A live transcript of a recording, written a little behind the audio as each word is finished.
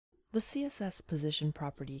The CSS Position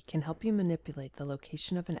Property can help you manipulate the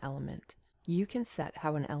location of an element. You can set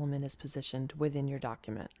how an element is positioned within your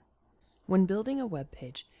document. When building a web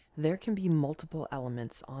page, there can be multiple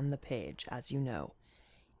elements on the page, as you know.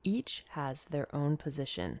 Each has their own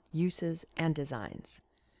position, uses, and designs.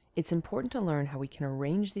 It's important to learn how we can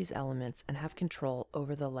arrange these elements and have control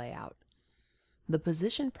over the layout. The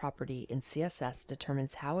position property in CSS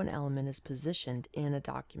determines how an element is positioned in a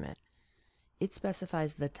document. It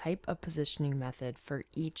specifies the type of positioning method for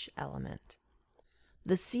each element.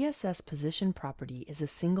 The CSS position property is a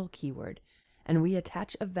single keyword, and we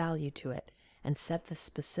attach a value to it and set the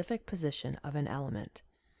specific position of an element.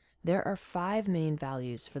 There are 5 main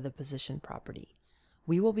values for the position property.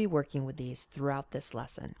 We will be working with these throughout this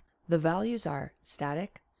lesson. The values are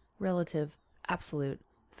static, relative, absolute,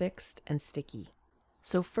 fixed, and sticky.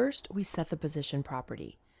 So first we set the position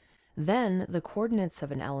property. Then the coordinates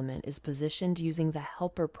of an element is positioned using the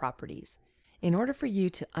helper properties. In order for you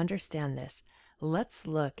to understand this, let's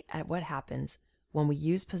look at what happens when we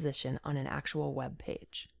use position on an actual web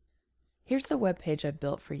page. Here's the web page I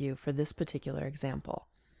built for you for this particular example.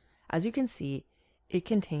 As you can see, it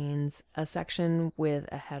contains a section with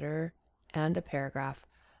a header and a paragraph,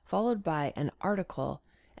 followed by an article,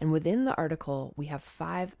 and within the article we have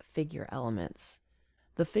 5 figure elements.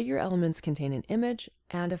 The figure elements contain an image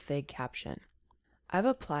and a fig caption. I've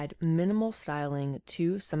applied minimal styling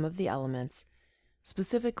to some of the elements.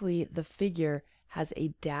 Specifically, the figure has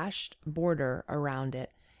a dashed border around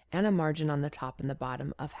it and a margin on the top and the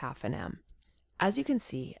bottom of 0.5 mm. As you can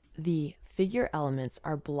see, the figure elements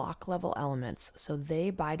are block level elements, so they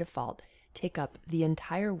by default take up the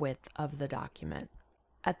entire width of the document.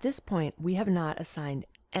 At this point, we have not assigned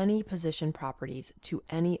any position properties to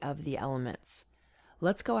any of the elements.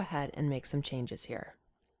 Let's go ahead and make some changes here.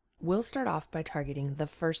 We'll start off by targeting the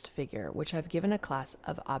first figure, which I've given a class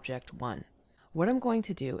of Object1. What I'm going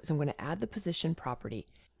to do is I'm going to add the position property,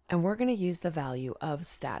 and we're going to use the value of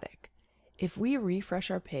static. If we refresh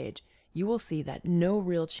our page, you will see that no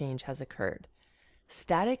real change has occurred.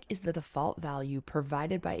 Static is the default value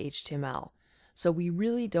provided by HTML, so we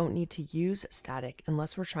really don't need to use static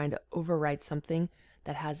unless we're trying to overwrite something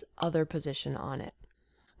that has other position on it.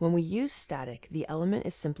 When we use static, the element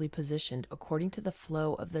is simply positioned according to the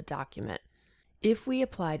flow of the document. If we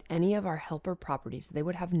applied any of our helper properties, they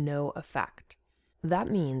would have no effect. That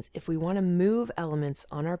means if we want to move elements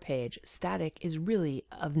on our page, static is really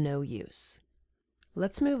of no use.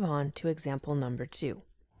 Let's move on to example number 2.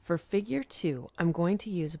 For figure 2, I'm going to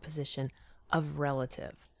use a position of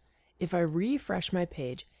relative. If I refresh my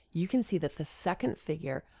page, you can see that the second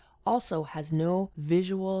figure also has no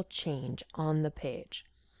visual change on the page.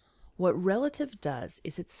 What relative does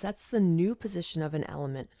is it sets the new position of an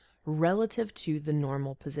element relative to the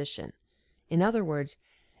normal position. In other words,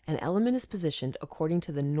 an element is positioned according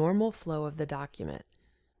to the normal flow of the document.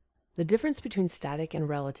 The difference between static and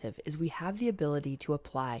relative is we have the ability to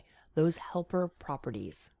apply those helper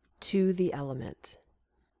properties to the element.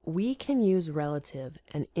 We can use relative,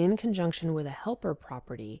 and in conjunction with a helper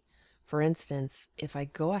property, for instance, if I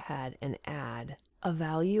go ahead and add a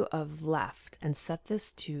value of left and set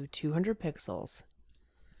this to 200 pixels,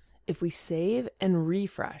 if we save and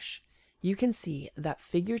refresh, you can see that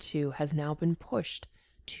figure 2 has now been pushed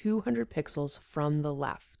 200 pixels from the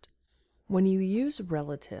left. When you use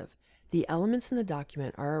relative, the elements in the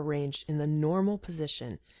document are arranged in the normal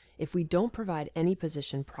position if we don't provide any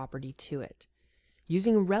position property to it.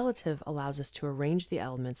 Using relative allows us to arrange the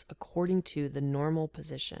elements according to the normal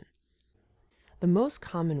position. The most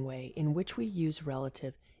common way in which we use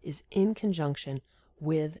relative is in conjunction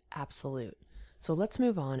with absolute. So let's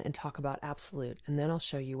move on and talk about absolute, and then I'll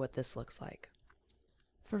show you what this looks like.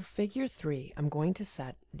 For figure 3, I'm going to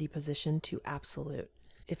set the position to absolute.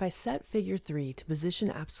 If I set figure 3 to position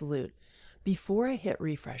absolute, before I hit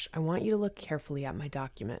refresh, I want you to look carefully at my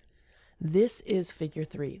document. This is figure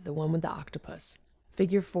 3, the one with the octopus.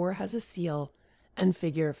 Figure 4 has a seal, and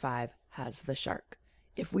figure 5 has the shark.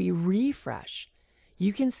 If we refresh,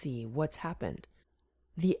 you can see what's happened.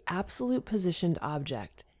 The absolute positioned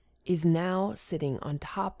object is now sitting on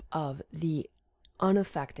top of the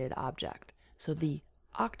unaffected object. So the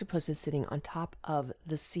octopus is sitting on top of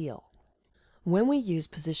the seal. When we use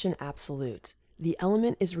position absolute, the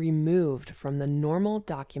element is removed from the normal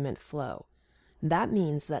document flow. That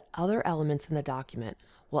means that other elements in the document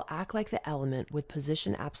will act like the element with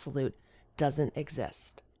position absolute doesn't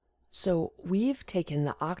exist. So we've taken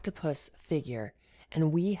the octopus figure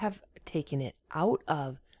and we have taken it out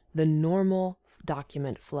of the normal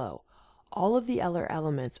document flow. All of the other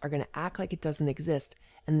elements are going to act like it doesn't exist,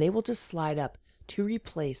 and they will just slide up to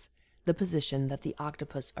replace the position that the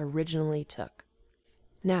octopus originally took.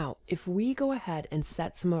 Now, if we go ahead and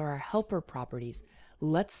set some of our helper properties,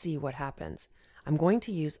 let's see what happens. I'm going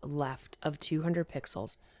to use left of 200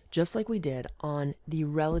 pixels, just like we did on the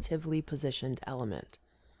relatively positioned element.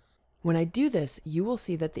 When I do this, you will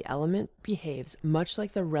see that the element behaves much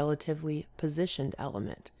like the relatively positioned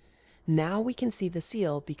element. Now we can see the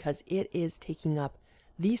seal because it is taking up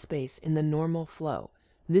the space in the normal flow.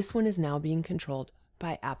 This one is now being controlled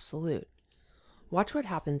by absolute. Watch what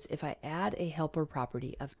happens if I add a helper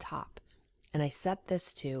property of top and I set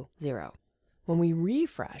this to 0. When we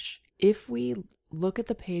refresh, if we look at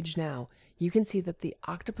the page now, you can see that the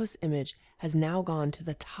octopus image has now gone to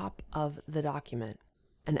the top of the document.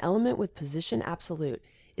 An element with position absolute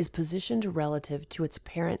is positioned relative to its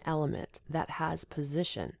parent element that has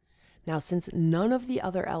position. Now, since none of the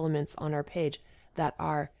other elements on our page that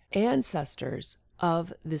are ancestors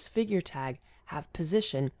of this figure tag have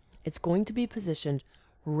position, it's going to be positioned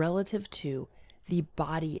relative to the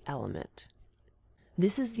body element.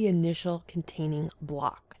 This is the initial containing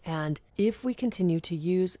block, and if we continue to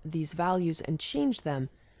use these values and change them,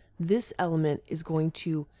 this element is going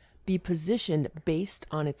to be positioned based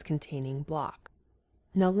on its containing block.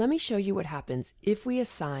 Now let me show you what happens if we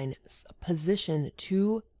assign position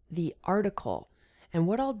to the article. And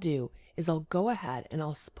what I'll do is I'll go ahead and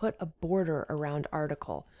I'll put a border around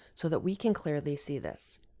article so that we can clearly see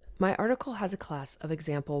this. My article has a class of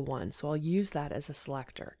example 1, so I'll use that as a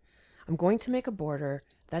selector. I'm going to make a border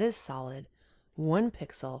that is solid, 1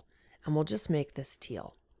 pixel, and we'll just make this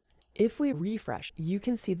teal. If we refresh, you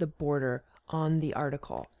can see the border on the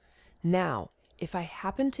article. Now, if I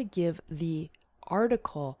happen to give the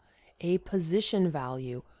article a position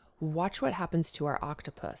value, watch what happens to our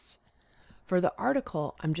octopus. For the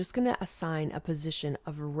article, I'm just going to assign a position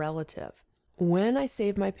of relative. When I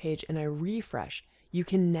save my page and I refresh, you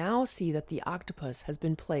can now see that the octopus has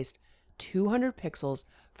been placed 200 pixels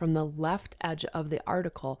from the left edge of the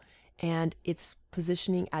article, and it's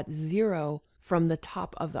positioning at 0 from the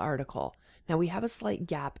top of the article. Now we have a slight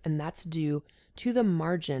gap, and that's due to the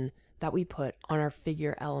margin that we put on our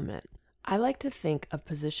figure element. I like to think of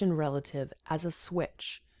position relative as a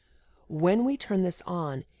switch. When we turn this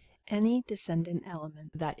on, any descendant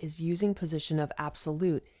element that is using position of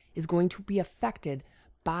absolute is going to be affected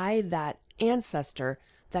by that ancestor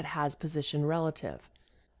that has position relative.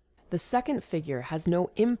 The second figure has no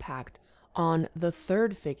impact on the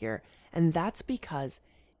third figure, and that's because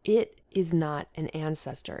it is not an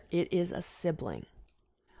ancestor, it is a sibling.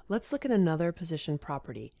 Let's look at another position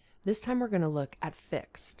property. This time we're going to look at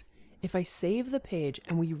fixed. If I save the page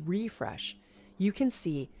and we refresh, you can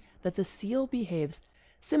see that the seal behaves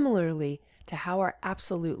similarly to how our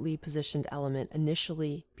absolutely positioned element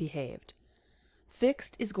initially behaved.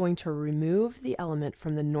 Fixed is going to remove the element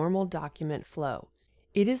from the normal document flow.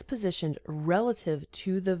 It is positioned relative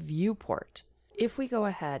to the viewport. If we go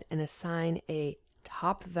ahead and assign a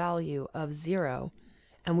top value of 0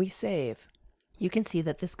 and we save, you can see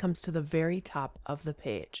that this comes to the very top of the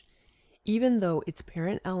page. Even though its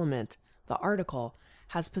parent element, the article,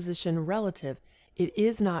 has position relative, it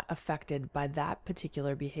is not affected by that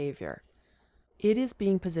particular behavior. It is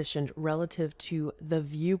being positioned relative to the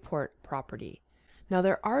viewport property. Now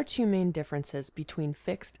there are two main differences between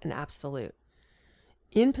fixed and absolute.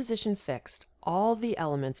 In position fixed, all the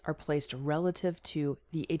elements are placed relative to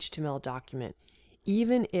the HTML document,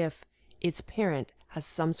 even if its parent has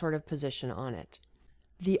some sort of position on it.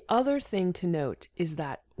 The other thing to note is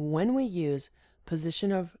that when we use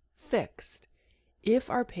position of fixed, if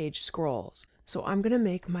our page scrolls, so I'm going to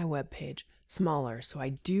make my web page smaller so I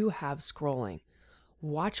do have scrolling.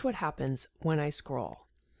 Watch what happens when I scroll.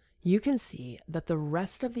 You can see that the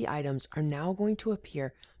rest of the items are now going to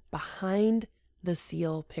appear behind the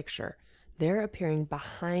seal picture. They're appearing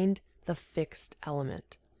behind the fixed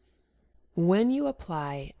element. When you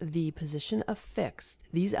apply the position of fixed,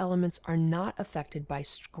 these elements are not affected by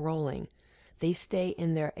scrolling. They stay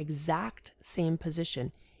in their exact same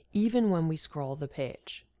position even when we scroll the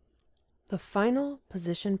page. The final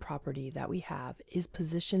position property that we have is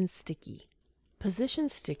position sticky. Position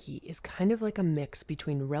sticky is kind of like a mix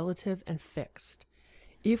between relative and fixed.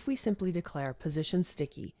 If we simply declare position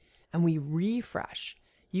sticky and we refresh,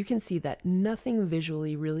 you can see that nothing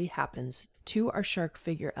visually really happens to our shark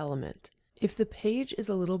figure element. If the page is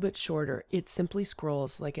a little bit shorter, it simply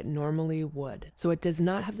scrolls like it normally would, so it does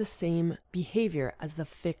not have the same behavior as the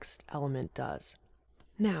fixed element does.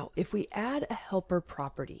 Now, if we add a helper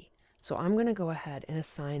property, so I'm going to go ahead and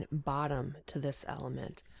assign bottom to this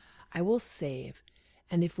element. I will save,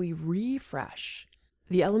 and if we refresh,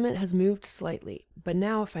 the element has moved slightly, but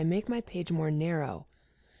now if I make my page more narrow,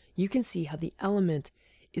 you can see how the element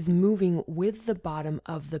is moving with the bottom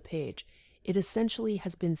of the page. It essentially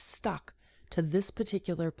has been stuck to this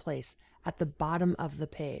particular place at the bottom of the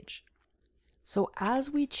page. So as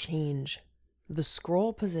we change the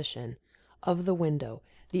scroll position of the window,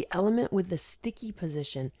 the element with the sticky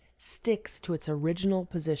position sticks to its original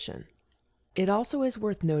position. It also is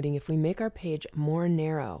worth noting, if we make our page more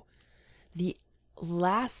narrow, the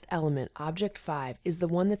last element, object 5, is the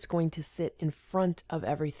one that's going to sit in front of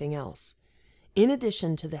everything else. In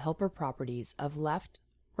addition to the helper properties of left,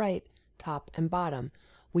 right, top, and bottom,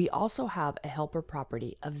 we also have a helper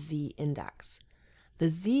property of z-index. The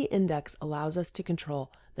z-index allows us to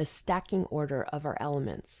control the stacking order of our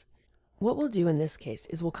elements. What we'll do in this case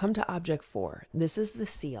is we'll come to object 4. This is the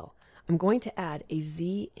seal. I'm going to add a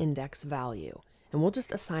z-index value, and we'll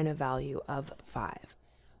just assign a value of 5.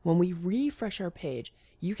 When we refresh our page,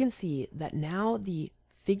 you can see that now the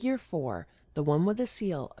figure 4, the one with the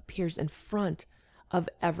seal, appears in front of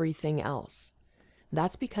everything else.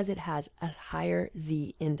 That's because it has a higher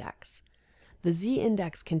z-index. The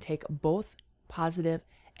z-index can take both positive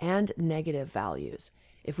and negative values.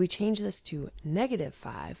 If we change this to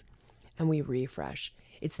 -5 and we refresh,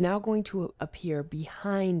 it's now going to appear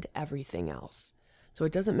behind everything else. So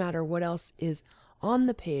it doesn't matter what else is on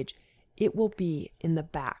the page, it will be in the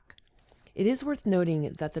back. It is worth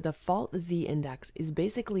noting that the default z-index is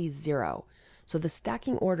basically 0. So the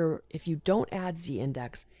stacking order, if you don't add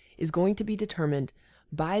z-index, is going to be determined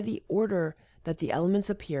by the order that the elements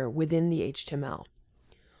appear within the HTML.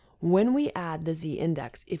 When we add the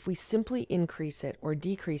z-index, if we simply increase it or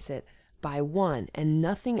decrease it by 1 and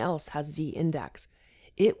nothing else has z-index,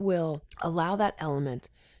 it will allow that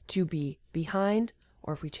element to be behind,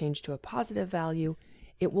 or if we change to a positive value,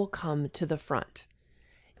 it will come to the front.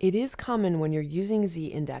 It is common when you're using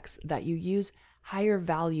z-index that you use higher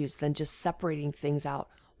values than just separating things out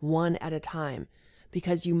one at a time,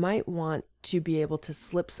 because you might want to be able to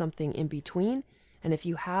slip something in between, and if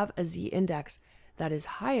you have a z-index that is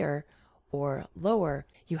higher or lower,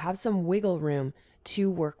 you have some wiggle room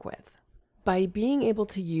to work with. By being able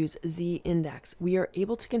to use z-index, we are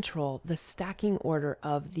able to control the stacking order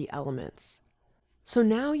of the elements. So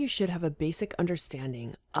now you should have a basic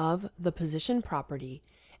understanding of the position property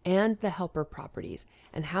and the helper properties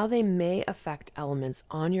and how they may affect elements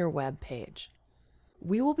on your web page.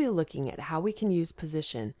 We will be looking at how we can use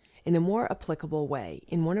position in a more applicable way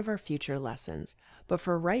in one of our future lessons, but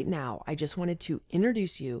for right now, I just wanted to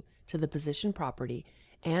introduce you to the position property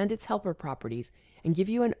and its helper properties and give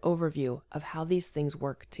you an overview of how these things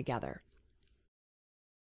work together.